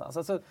annanstans.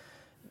 Alltså,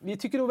 vi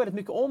tycker nog väldigt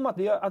mycket om att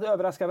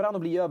överraska varandra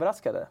och bli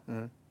överraskade.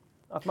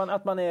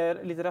 Att man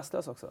är lite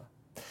rastlös också.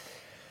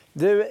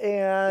 Du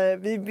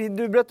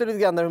berättade lite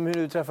grann om hur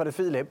du träffade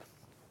Filip.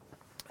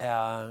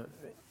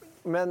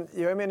 Men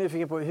jag är mer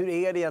nyfiken på hur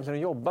är det egentligen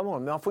att jobba med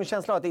honom? Man får en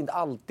känsla av att det inte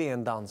alltid är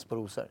en dans på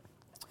rosor.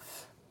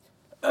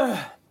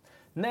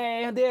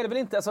 Nej, det är det väl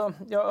inte. Alltså,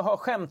 jag har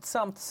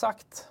skämtsamt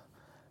sagt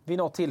vid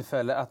något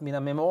tillfälle att mina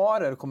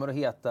memoarer kommer att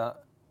heta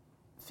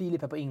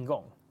Filip är på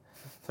ingång.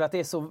 För att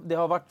det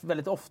har varit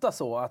väldigt ofta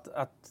så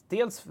att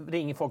dels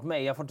ringer folk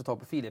mig, jag får inte tag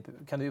på Filip,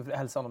 kan du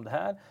hälsa honom det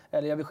här?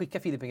 Eller jag vill skicka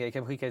Filip en grej,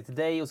 kan vi skicka det till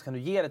dig och så kan du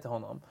ge det till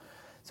honom.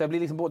 Så jag blir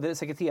liksom både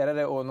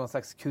sekreterare och någon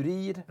slags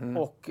kurir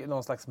och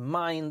någon slags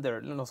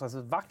minder, någon slags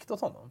vakt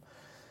åt honom.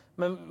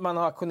 Men man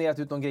har aktionerat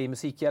ut någon grej i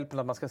Musikhjälpen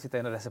att man ska sitta i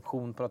en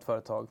reception på något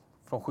företag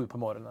från 7 på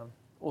morgonen.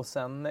 Och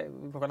sen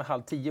klockan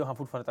 9:30 och han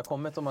fortfarande inte har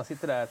kommit och man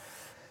sitter där.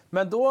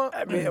 Men då...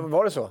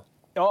 Var det så?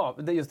 Ja,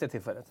 det är just det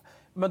tillfället.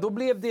 Men då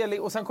blev det...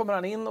 Och sen kommer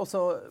han in och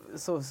så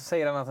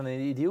säger han att han är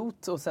en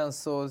idiot. Och sen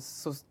så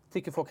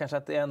tycker folk kanske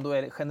att det ändå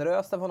är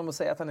generöst av honom att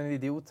säga att han är en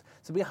idiot.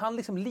 Så blir han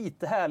liksom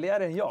lite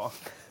härligare än jag.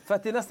 För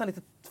att det är nästan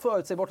lite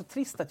förutsägbart och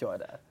trist att jag är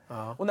där.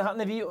 Ja.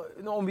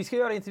 Och om vi ska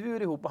göra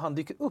intervjuer ihop och han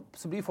dyker upp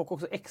så blir folk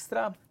också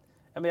extra...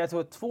 Jag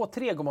tror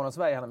 2-3 Godmorgon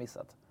Sverige han har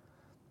missat.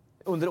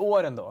 Under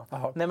åren då.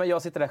 Nej, men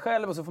jag sitter där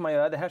själv och så får man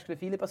göra det här skulle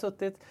Filip ha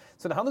suttit.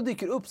 Så när han då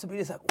dyker upp så blir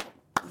det så här...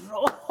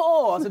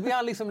 Så blir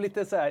han liksom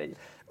lite så här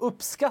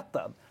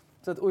uppskattad.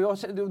 Så att,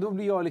 då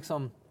blir jag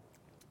liksom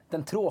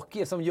den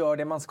tråkige som gör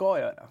det man ska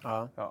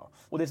göra. Ja.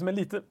 Och det som är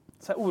lite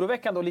så här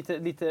oroväckande och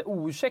lite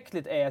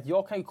oursäktligt är att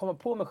jag kan ju komma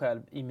på mig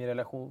själv i min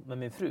relation med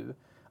min fru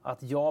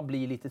att jag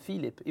blir lite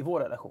Filip i vår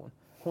relation.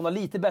 Hon har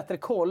lite bättre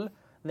koll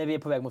när vi är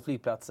på väg mot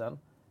flygplatsen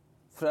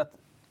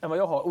än vad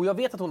jag har. Och jag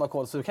vet att hon har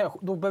koll så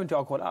då behöver inte jag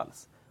ha koll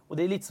alls. Och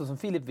det är lite så som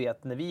Filip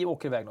vet när vi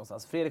åker iväg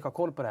någonstans. Fredrik har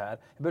koll på det här. Jag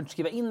behöver inte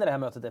skriva in i det här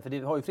mötet där, för det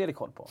har ju Fredrik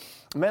koll på.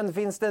 Men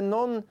finns det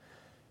någon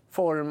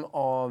form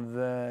av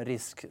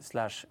risk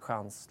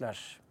chans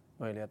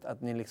möjlighet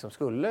att ni liksom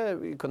skulle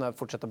kunna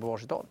fortsätta på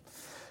varsitt håll?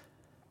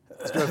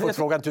 Skulle jag fått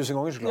frågan 1000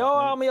 gånger såklart.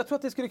 Ja, men jag tror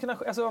att det skulle kunna...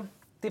 Alltså,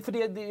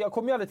 jag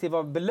kommer ju aldrig till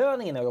vad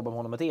belöningen när jag jobbar med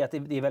honom. Det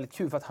är väldigt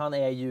kul för att han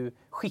är ju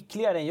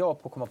skickligare än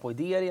jag på att komma på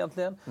idéer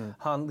egentligen.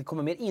 Det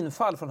kommer mer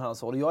infall från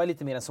hans håll. Och jag är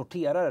lite mer en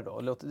sorterare då.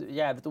 Det låter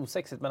jävligt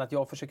osexigt, men att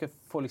jag försöker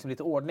få liksom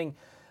lite ordning.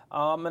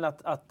 Ja, men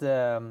att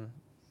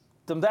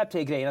de där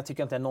 3 grejerna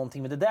tycker jag inte är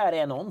någonting, men det där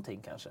är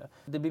någonting kanske.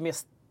 Det blir mer...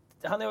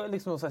 Han är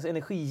liksom någon slags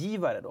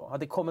energigivare då. Att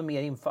det kommer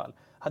mer infall.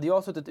 Hade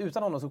jag suttit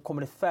utan honom så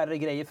kommer det färre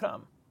grejer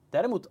fram.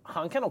 Däremot,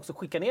 han kan också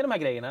skicka ner de här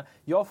grejerna.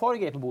 Jag får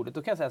en grej på bordet.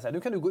 Då kan jag säga så här,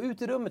 nu kan du gå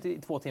ut i rummet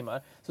i 2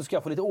 timmar så ska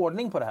jag få lite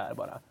ordning på det här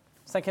bara.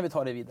 Sen kan vi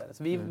ta det vidare.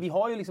 Så vi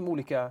har ju liksom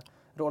olika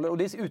roller. Och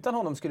utan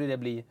honom skulle det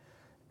bli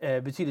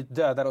betydligt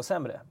dödare och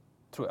sämre,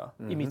 tror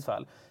jag, i mitt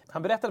fall.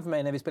 Han berättade för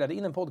mig när vi spelade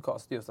in en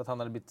podcast just att han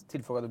hade blivit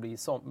tillfrågad att bli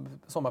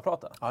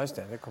sommarprata. Ja, just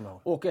det kommer jag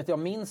ihåg. Och att jag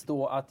minns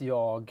då att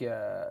jag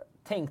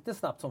tänkte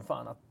snabbt som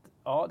fan att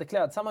ja, det är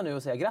klädsamma nu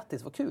att säga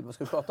grattis, vad kul, vad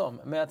ska du prata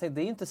om? Men jag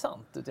tänkte, det är inte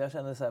sant. Jag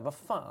kände så här, vad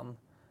fan.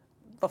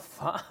 vad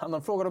fan,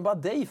 de frågar de bara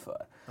dig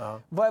för? Ja.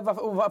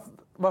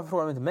 Varför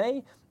frågar de inte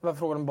mig? Varför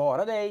frågar de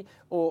bara dig?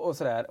 Och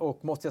sådär.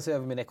 Och måste jag se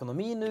över min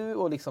ekonomi nu?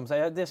 Och liksom, så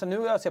här,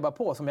 nu öser jag bara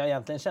på som jag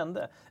egentligen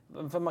kände.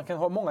 För man kan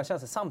ha många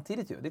känslor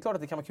samtidigt ju. Det är klart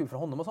att det kan vara kul för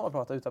honom att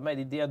sommarprata utan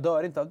mig. Jag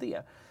dör inte av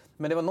det.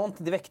 Men det var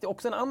någonting, det väckte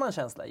också en annan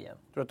känsla igen.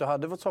 Tror du att du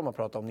hade fått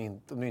sommarprata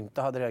om du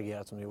inte hade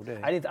reagerat som du gjorde?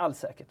 Nej, det är inte alls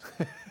säkert.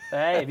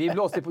 Nej, vi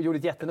blåste på och gjorde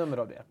ett jättenummer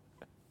av det.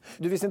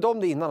 Du visste inte om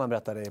det innan han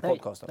berättade i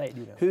podcasten? Nej, det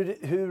gjorde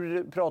jag.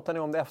 Hur pratar ni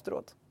om det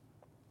efteråt?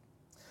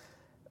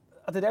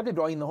 Att det där blir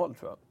bra innehåll,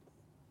 tror jag.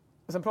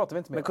 Och sen pratar vi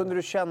inte mer. Men kunde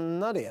du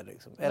känna det?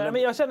 Liksom? Eller? Nej,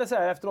 men jag kände så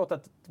här efteråt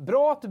att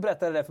bra att du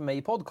berättade det för mig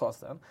i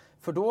podcasten.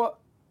 För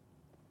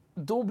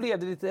då blev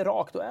det lite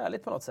rakt och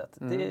ärligt på något sätt.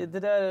 Det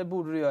där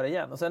borde du göra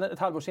igen. Och sen ett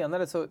halvår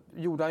senare så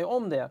gjorde han ju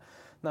om det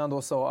när han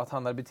då sa att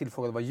han hade blivit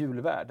tillfrågad att vara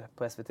julvärd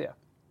på SVT.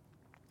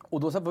 Och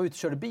då var vi ute och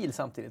körde bil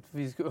samtidigt.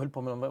 Vi höll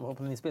på med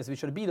en inspelning, så vi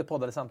körde bil och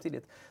poddade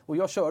samtidigt. Och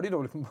jag körde ju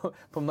då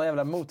på någon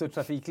jävla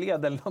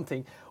motortrafikled eller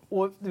någonting.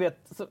 Och du vet,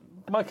 så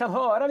man kan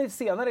höra lite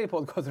senare i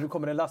podcasten hur det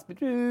kommer en lastbil.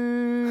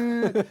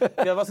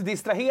 Jag var så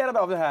distraherad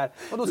av det här.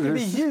 Och då skulle det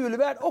bli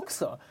julvärd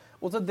också.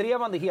 Och så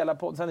drev han det hela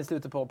sen i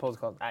slutet på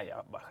podcasten. Nej,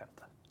 jag bara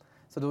skämtar.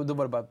 Så då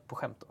var det bara på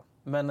skämt då.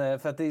 Men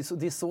för att det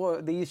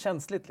är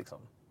känsligt liksom.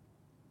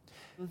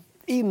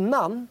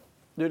 Innan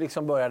du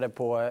liksom började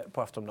på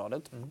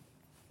Aftonbladet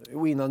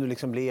och innan du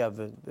liksom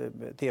blev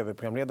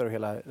tv-programledare och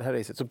hela det här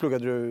racet så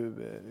pluggade du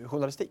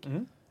journalistik.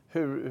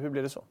 Hur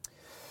blev det så?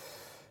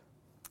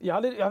 Jag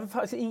hade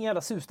faktiskt ingen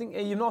jävla susning.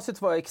 I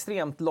gymnasiet var jag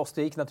extremt lost.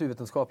 Jag gick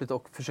naturvetenskapligt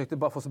och försökte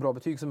bara få så bra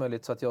betyg som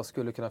möjligt så att jag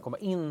skulle kunna komma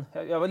in.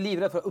 Jag var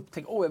livrädd för att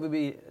upptäcka jag vill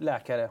bli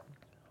läkare.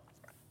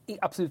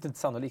 Absolut inte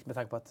sannolikt med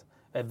tanke på att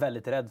jag är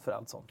väldigt rädd för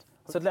allt sånt.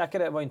 Så att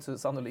läkare var inte så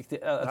sannolikt att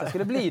jag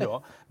skulle bli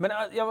då. Men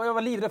jag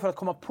var livrädd för att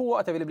komma på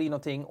att jag ville bli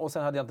någonting och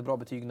sen hade jag inte bra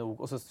betyg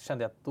nog och så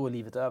kände jag att då är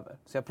livet över.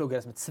 Så jag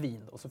pluggade som ett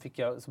svin och så fick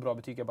jag så bra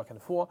betyg jag bara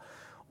kunde få.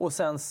 Och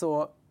sen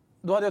så,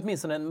 då hade jag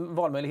åtminstone en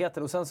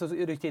valmöjligheter och sen så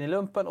ryckte jag in i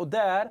lumpen och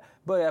där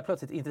började jag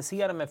plötsligt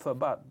intressera mig för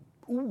bara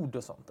ord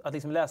och sånt. Att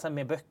liksom läsa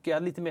mer böcker, jag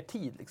hade lite mer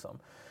tid liksom.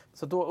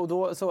 Så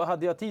då så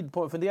hade jag tid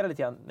på att fundera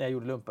lite grann när jag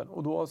gjorde lumpen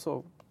och då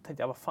så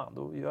tänkte jag, vad fan,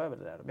 då gör jag väl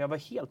det där. Men jag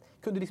var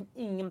kunde liksom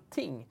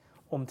ingenting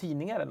om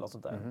tidningar eller något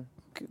sånt där.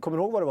 Kommer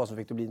du ihåg vad det var som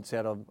fick dig bli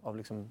intresserad av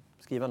liksom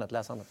skrivandet,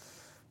 läsandet?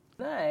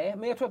 Nej,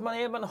 men jag tror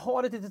att man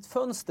har ett litet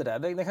fönster där.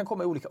 Det kan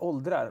komma i olika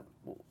åldrar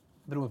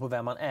beroende på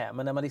vem man är.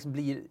 Men när man liksom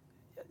blir...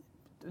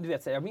 Du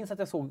vet, jag minns att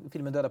jag såg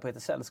filmen Döda på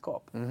ett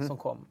sällskap som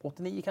kom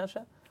 89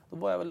 kanske. Då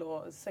var jag väl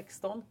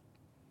 15-16.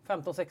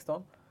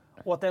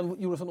 Och att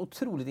den gjorde sån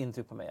otroligt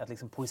intryck på mig. Att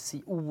liksom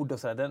poesi, ord och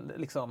sådär, den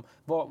liksom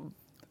var...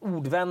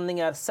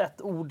 ordvändningar,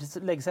 ord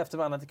läggs efter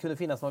varandra, att det kunde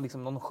finnas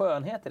någon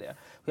skönhet i det.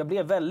 Och jag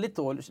blev väldigt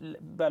då,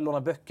 började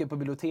låna böcker på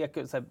bibliotek,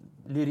 så här,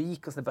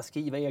 lyrik och så där, bara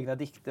skriva egna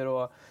dikter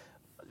och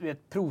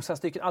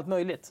prosastycken, allt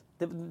möjligt.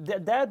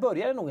 Där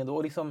började det nog ändå.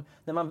 Och liksom,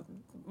 när man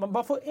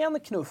bara får en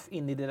knuff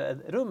in i det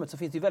där rummet så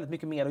finns det ju väldigt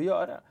mycket mer att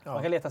göra. Ja.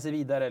 Man kan leta sig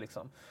vidare.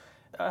 Liksom.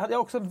 Jag hade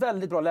också en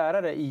väldigt bra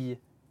lärare i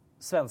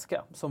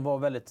svenska som var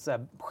väldigt så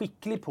här,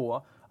 skicklig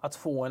på att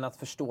få en att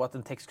förstå att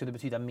en text kunde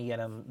betyda mer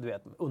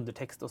än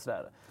undertext och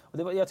sådär.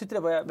 Och jag tyckte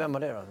det var... Vem var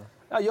det då?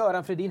 Ja,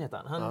 Göran Fredin heter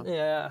han.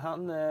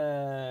 Han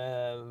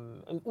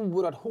en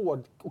oerhört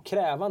hård och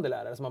krävande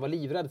lärare som man var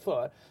livrädd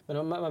för. Men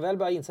om man väl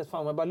bara insett,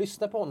 om man bara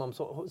lyssnar på honom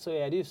så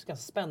är det ju ganska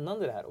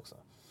spännande det här också.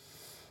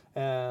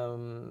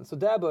 Så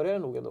där började det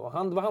nog ändå.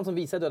 Det var han som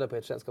visade Döda på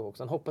ett sällskap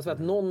också. Han hoppades att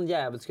någon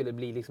jävel skulle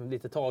bli liksom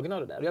lite tagen av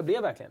det där. Och jag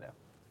blev verkligen det.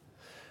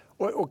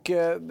 Och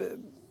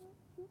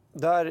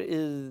där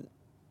i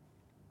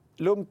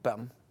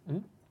lumpen.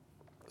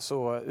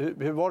 Så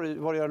hur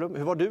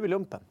var du i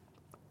lumpen?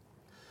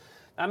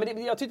 Nej,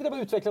 men jag tyckte det var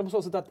utvecklat på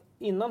så sätt att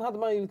innan hade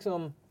man ju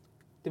liksom...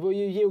 Det var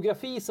ju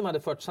geografi som hade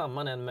fört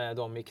samman en med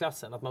dem i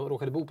klassen. Att man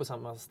råkade bo på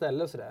samma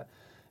ställe och sådär.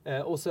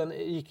 Och sen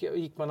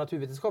gick man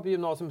naturvetenskap i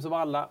gymnasium så var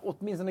alla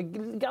åtminstone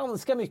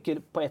ganska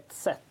mycket på ett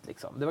sätt.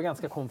 Liksom. Det var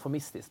ganska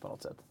konformistiskt på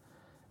något sätt.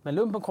 Men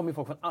lumpen kom ju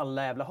folk från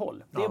alla jävla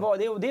håll. Det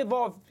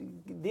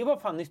var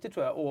fan nyttigt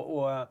tror jag.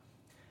 Och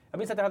jag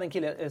minns att jag hade en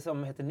kille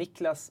som hette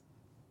Niklas.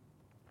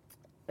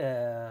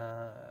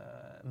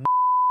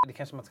 Det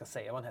kanske man ska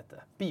säga vad han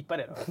hette. Bipa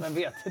det då. Men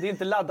vet, det är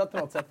inte laddat på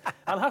något sätt.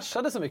 Han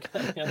haschade så mycket.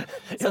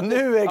 Så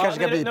nu är det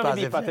kanske nu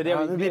bipat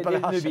det. Nu bipar vi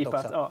haschet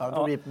också. Ja,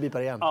 då bipar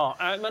det igen. Ja,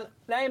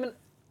 men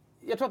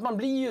jag tror att man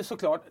blir ju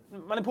såklart,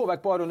 man är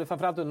påverkbar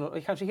framförallt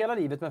under kanske hela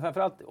livet, men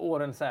framförallt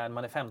åren så här,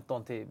 man är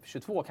 15 till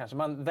 22 kanske.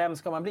 Vem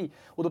ska man bli?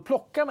 Och då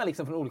plockar man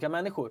liksom från olika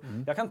människor.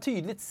 Jag kan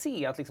tydligt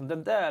se att liksom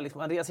den där,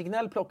 liksom, Andreas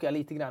Signell plockar jag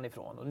lite grann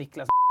ifrån och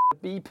Niklas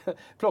Bip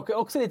plockar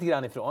jag också lite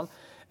grann ifrån.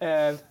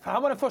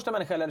 Han var den första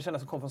människan jag lärde känna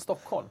som kom från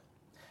Stockholm.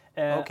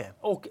 Okay.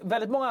 Och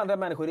väldigt många andra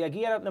människor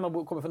reagerar när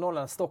man kommer från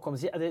Norrland. Stockholm,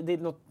 det är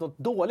något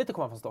dåligt att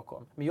komma från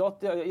Stockholm. Men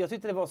jag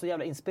tyckte det var så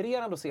jävla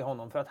inspirerande att se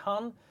honom. För att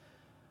han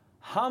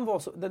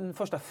var den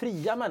första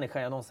fria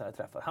människan jag någonsin hade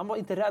träffat. Han var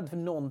inte rädd för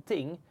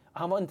någonting.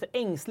 Han var inte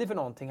ängslig för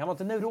någonting. Han var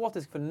inte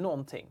neurotisk för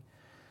någonting.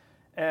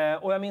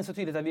 Och jag minns så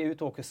tydligt att vi är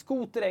ute och åker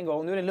skoter en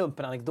gång. Nu är det en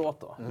lumpenanekdot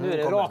då. Nu är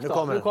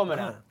det nu kommer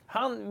den.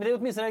 Men det är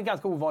åtminstone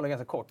ganska ovanlig och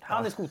ganska kort.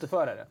 Han är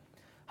skoterförare.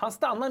 Han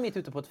stannar mitt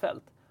ute på ett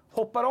fält.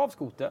 Hoppar av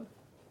skotern.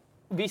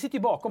 Vi sitter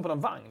ju bakom på någon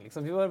vagn.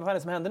 Liksom. Vad är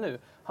det som händer nu?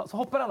 Så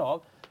hoppar han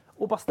av.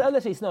 Och bara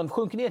ställer sig i snön,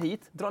 sjunker ner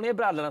hit, drar ner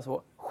brallorna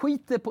så.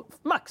 Skiter på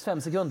max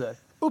 5 sekunder.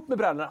 Upp med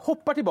brallorna,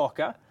 hoppar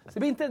tillbaka. Så det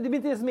blir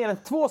inte ens mer än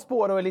 2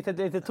 spår och ett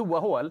litet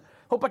toahål.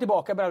 Hoppar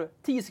tillbaka, bara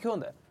 10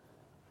 sekunder.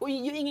 Och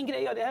gör ingen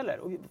grej av det heller.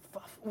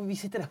 Och vi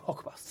sitter där bak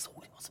och bara, såg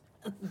ni vad som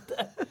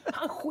hände?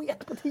 Han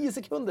sket på 10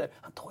 sekunder.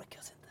 Han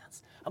torkade sig inte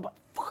ens.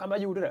 Han bara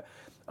gjorde det.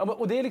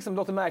 Och det är liksom,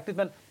 låter märkligt,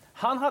 men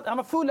han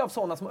var full av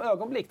sådana små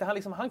ögonblick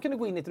där han kunde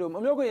gå in i ett rum.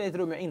 Om jag går in i ett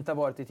rum jag inte har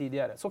varit i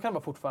tidigare, så kan det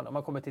vara fortfarande. Om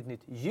man kommer till ett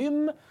nytt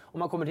gym, om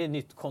man kommer till ett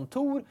nytt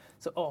kontor,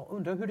 så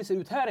undrar hur det ser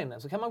ut här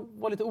inne. Så kan man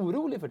vara lite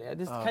orolig för det.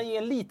 Det kan ge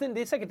en liten,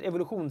 det är säkert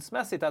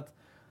evolutionsmässigt att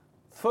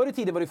förr i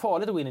tiden var det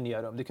farligt att gå in i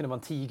nya rum. Det kunde vara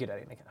en tiger där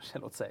inne kanske,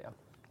 låt säga.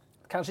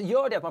 Kanske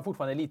gör det att man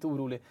fortfarande är lite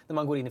orolig när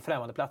man går in i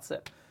främmande platser.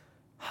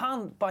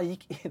 Han bara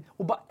gick in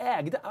och bara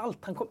ägde allt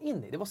han kom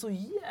in i. Det var så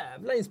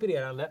jävla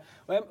inspirerande.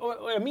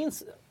 Och jag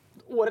minns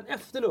åren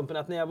efter lumpen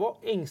att när jag var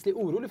ängslig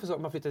och orolig för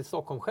saker, man flyttade till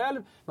Stockholm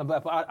själv, man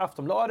började på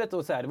Aftonbladet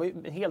och så här, det var ju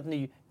en helt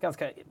ny,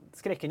 ganska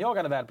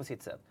skräckenjagande värld på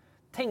sitt sätt.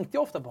 Tänkte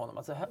jag ofta på honom,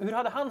 alltså, hur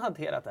hade han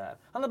hanterat det här?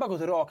 Han hade bara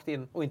gått rakt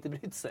in och inte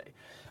brytt sig.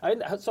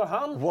 Så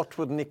What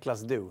would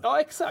Niklas do? Ja,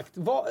 exakt.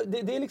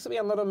 Det är liksom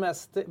en av de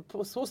mest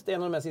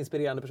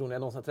inspirerande personer jag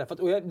någonsin har träffat.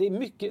 Och det är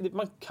mycket,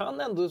 man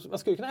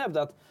skulle kunna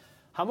hävda att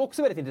han var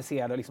också väldigt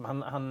intresserad.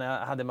 Liksom, han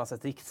hade en massa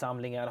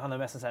diktsamlingar. Han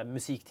hade massa så här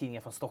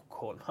musiktidningar från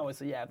Stockholm. Han var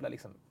så jävla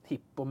liksom,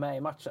 hipp och med i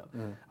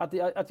matchen.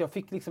 Att jag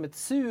fick liksom ett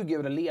sug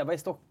över att leva i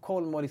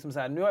Stockholm. Och liksom så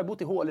här, nu har jag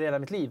bott i hål i hela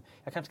mitt liv.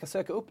 Jag kanske ska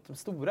söka upp de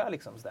stora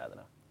liksom,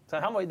 städerna.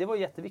 Så det var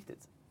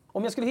jätteviktigt.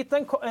 Om jag skulle hitta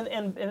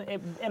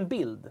en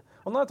bild.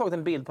 Om någon har tagit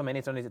en bild på mig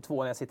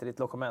 1992 när jag sitter i ett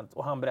dokument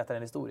och han berättar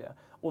en historia.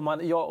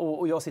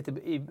 Och jag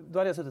sitter då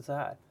hade jag suttit så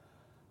här.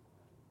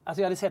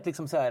 Alltså jag hade sett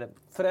liksom så här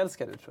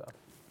förälskad ut, tror jag.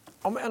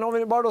 Om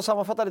vi bara då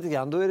sammanfattar lite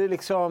grann, då är det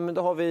liksom,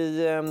 då har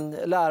vi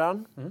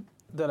läraren,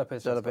 Döda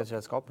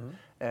Sällskap.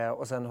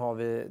 Och sen har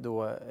vi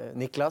då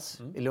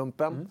Niklas i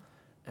lumpen.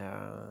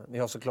 Vi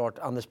har såklart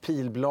Anders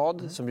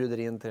Pilblad som bjuder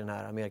in till den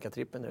här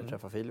Amerikatrippen där du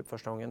träffar Filip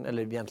första gången,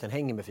 eller egentligen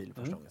hänger med Filip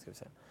första gången, ska vi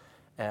säga.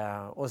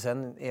 Och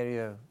sen är det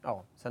ju,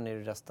 sen är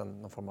det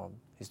resten någon form av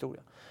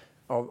historia.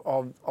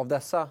 Av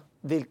dessa,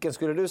 vilken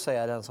skulle du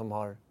säga är den som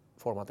har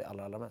format det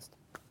allra mest?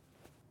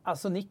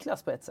 Alltså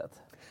Niklas på ett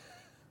sätt.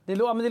 Det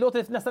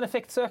låter nästan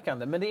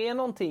effektsökande, men det är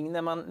någonting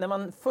när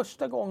man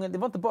första gången, det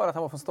var inte bara att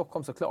han var från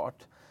Stockholm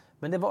såklart,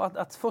 men det var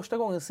att första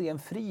gången se en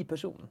fri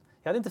person.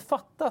 Jag hade inte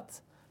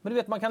fattat, men du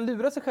vet, man kan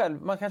lura sig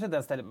själv, man kanske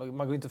inte ens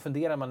man går inte och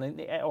funderar, man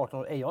är 18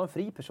 år, är jag en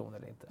fri person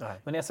eller inte?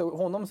 Nej. Men när jag såg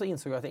honom så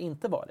insåg jag att jag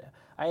inte var det.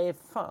 Nej,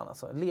 fan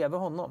alltså, leve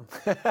honom.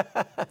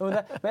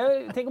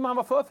 Men tänk om han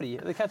var för fri,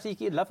 det kanske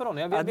gick illa för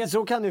honom.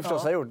 Så kan du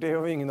förstås ha gjort, det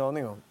har vi ingen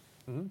aning om.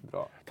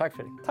 Bra. Tack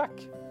Fredrik.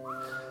 Tack.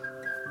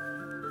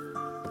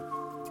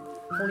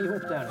 Får ni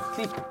ihop det här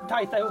nu?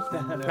 Tajta ihop det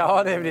här nu.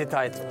 Ja, det blir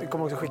tajt. Vi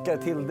kommer också skicka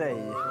det till dig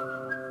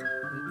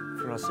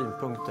för några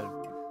synpunkter.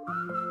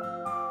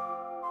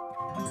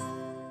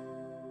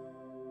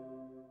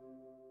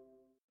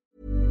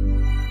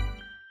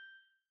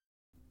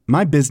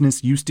 My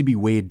business used to be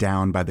weighed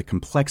down by the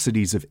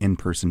complexities of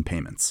in-person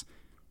payments.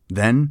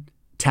 Then,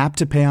 Tap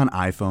to Pay on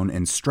iPhone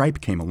and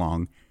Stripe came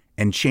along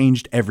and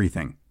changed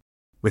everything.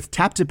 With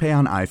Tap to Pay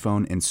on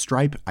iPhone and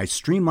Stripe, I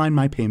streamlined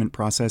my payment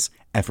process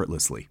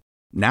effortlessly.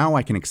 Now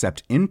I can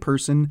accept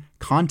in-person,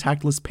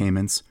 contactless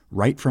payments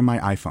right from my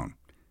iPhone.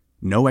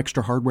 No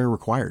extra hardware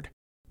required.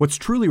 What's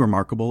truly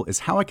remarkable is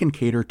how I can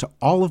cater to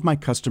all of my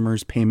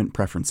customers' payment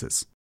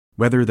preferences.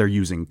 Whether they're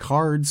using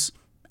cards,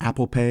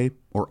 Apple Pay,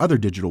 or other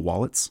digital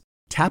wallets,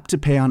 Tap to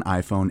Pay on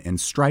iPhone and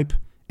Stripe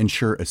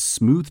ensure a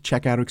smooth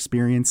checkout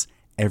experience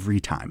every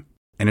time.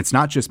 And it's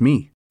not just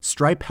me.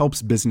 Stripe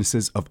helps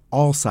businesses of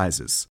all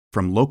sizes,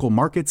 from local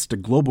markets to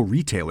global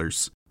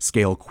retailers,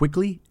 scale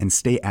quickly and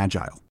stay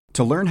agile.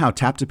 To learn how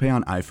Tap to Pay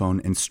on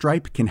iPhone and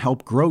Stripe can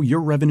help grow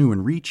your revenue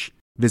and reach,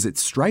 visit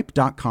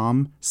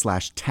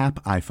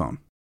stripe.com/tapiphone.